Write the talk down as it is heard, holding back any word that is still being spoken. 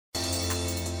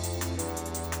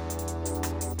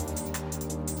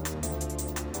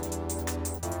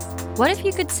What if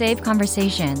you could save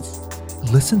conversations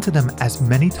Listen to them as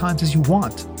many times as you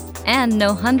want. and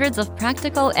know hundreds of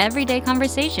practical everyday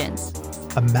conversations?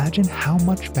 Imagine how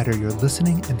much better your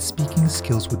listening and speaking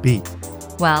skills would be.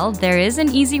 Well, there is an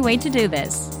easy way to do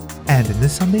this. And in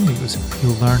this Sunday News,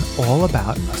 you'll learn all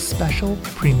about a special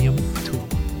premium tool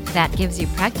That gives you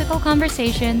practical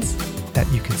conversations,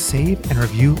 that you can save and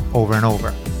review over and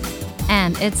over.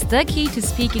 and it's the key to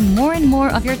speaking more and more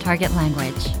of your target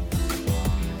language.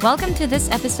 Welcome to this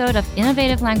episode of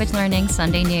Innovative Language Learning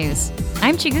Sunday News.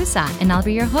 I'm Chigusa, and I'll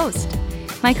be your host.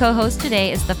 My co-host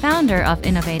today is the founder of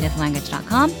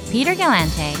InnovativeLanguage.com, Peter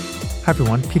Galante. Hi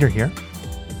everyone, Peter here.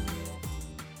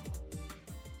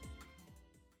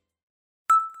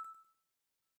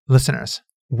 Listeners,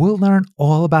 we'll learn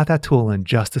all about that tool in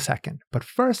just a second. But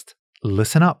first,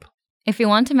 listen up. If you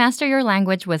want to master your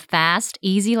language with fast,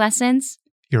 easy lessons,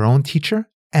 Your own teacher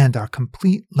and our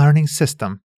complete learning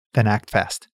system, then act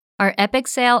fast. our epic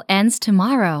sale ends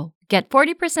tomorrow. Get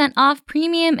 40% off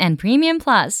Premium and Premium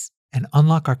Plus. And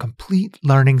unlock our complete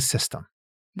learning system.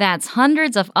 That's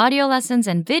hundreds of audio lessons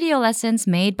and video lessons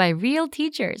made by real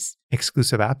teachers.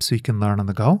 Exclusive apps so you can learn on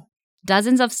the go.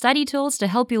 Dozens of study tools to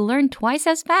help you learn twice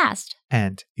as fast.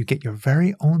 And you get your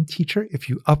very own teacher if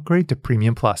you upgrade to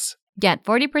Premium Plus. Get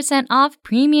 40% off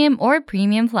Premium or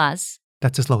Premium Plus.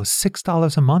 That's as low as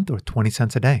 $6 a month or 20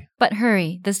 cents a day. But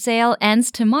hurry, the sale ends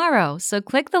tomorrow, so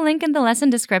click the link in the lesson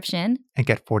description. And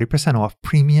get 40% off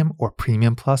Premium or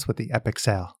Premium Plus with the epic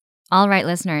sale. All right,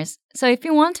 listeners. So if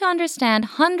you want to understand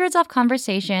hundreds of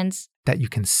conversations, That you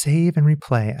can save and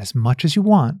replay as much as you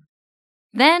want.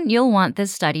 then you'll want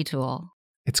this study tool.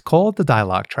 It's called the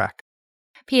Dialogue Track.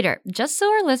 Peter, just so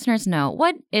our listeners know,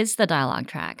 what is the dialogue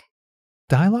track?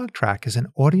 Dialogue Track is an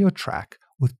audio track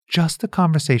with just the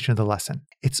conversation of the lesson.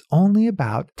 It's only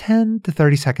about 10 to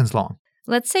 30 seconds long.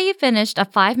 Let's say you finished a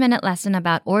 5-minute lesson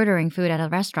about ordering food at a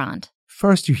restaurant.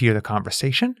 First, you hear the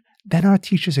conversation, then our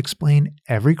teachers explain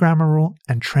every grammar rule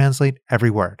and translate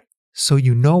every word, so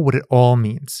you know what it all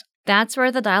means. That's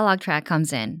where the dialogue track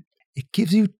comes in. It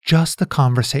gives you just the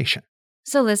conversation.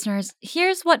 So listeners,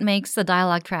 here's what makes the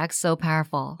dialogue track so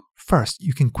powerful. First,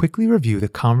 you can quickly review the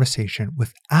conversation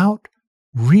without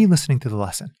re-listening to the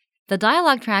lesson. The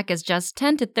dialogue track is just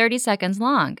 10 to 30 seconds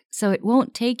long, so it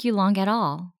won't take you long at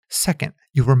all. Second,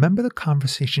 you'll remember the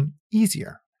conversation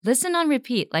easier, Listen on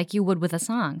repeat like you would with a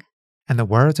song. and the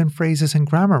words and phrases and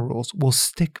grammar rules will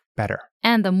stick better.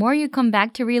 And the more you come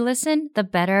back to re-listen, the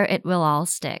better it will all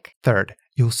stick. Third,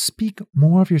 you'll speak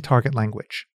more of your target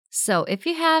language. So if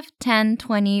you have 10,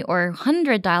 20, or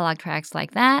 100 dialogue tracks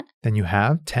like that, Then you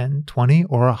have 10, 20,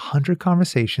 or 100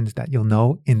 conversations that you'll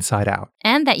know inside out.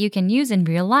 and that you can use in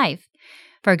real life.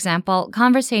 For example,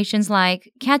 conversations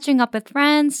like catching up with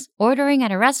friends, ordering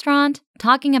at a restaurant,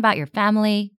 talking about your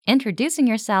family, introducing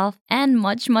yourself, and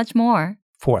much, much more.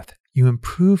 Fourth, you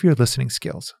improve your listening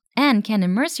skills. And can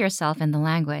immerse yourself in the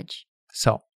language.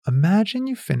 So imagine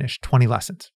you finished 20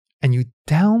 lessons and you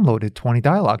downloaded 20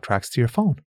 dialogue tracks to your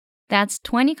phone. That's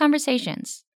 20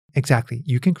 conversations. Exactly.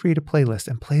 You can create a playlist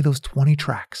and play those 20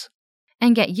 tracks.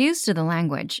 And get used to the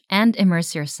language and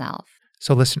immerse yourself.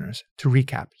 So listeners, to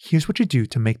recap, here's what you do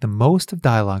to make the most of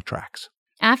dialogue tracks.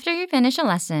 After you finish a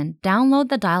lesson, download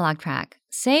the dialogue track.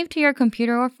 Save to your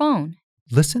computer or phone.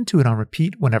 Listen to it on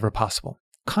repeat whenever possible,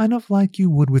 kind of like you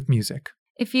would with music.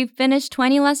 If you've finished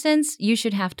 20 lessons, you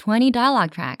should have 20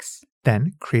 dialogue tracks.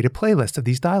 Then create a playlist of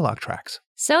these dialogue tracks.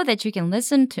 So that you can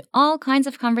listen to all kinds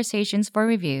of conversations for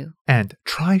review. And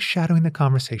try shadowing the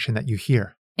conversation that you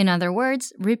hear. In other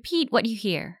words, repeat what you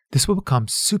hear. This will become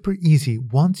super easy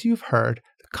once you've heard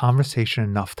the conversation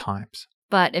enough times.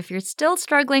 But if you're still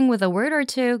struggling with a word or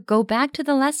two, go back to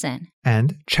the lesson.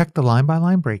 And check the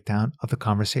line-by-line breakdown of the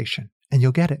conversation, and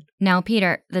you'll get it. Now,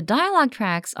 Peter, the dialogue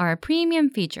tracks are a premium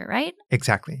feature, right?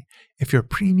 Exactly. If you're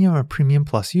a Premium or Premium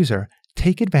Plus user,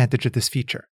 take advantage of this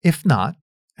feature. If not,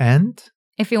 and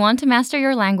If you want to master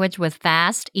your language with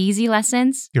fast, easy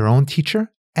lessons, your own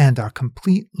teacher and our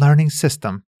complete learning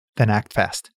system, then act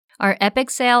fast. our epic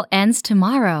sale ends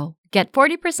tomorrow. Get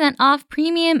 40% off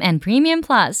Premium and Premium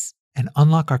Plus. And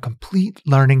unlock our complete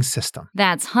learning system.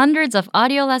 That's hundreds of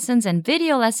audio lessons and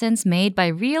video lessons made by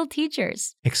real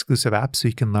teachers. Exclusive apps so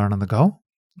you can learn on the go.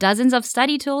 Dozens of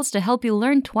study tools to help you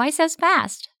learn twice as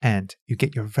fast. And you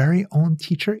get your very own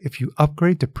teacher if you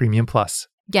upgrade to Premium Plus.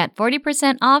 Get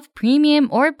 40% off Premium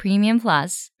or Premium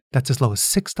Plus. That's as low as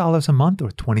 $6 a month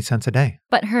or 20 cents a day.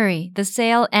 But hurry, the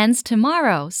sale ends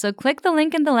tomorrow, so click the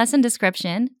link in the lesson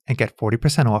description. And get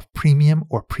 40% off Premium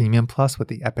or Premium Plus with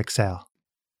the epic sale.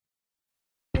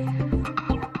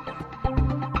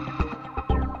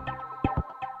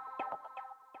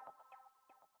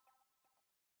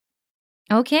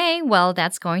 Okay, well,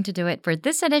 that's going to do it for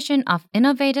this edition of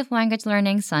Innovative Language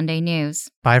Learning Sunday News.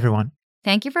 Bye, everyone.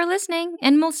 Thank you for listening,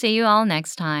 and we'll see you all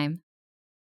next time.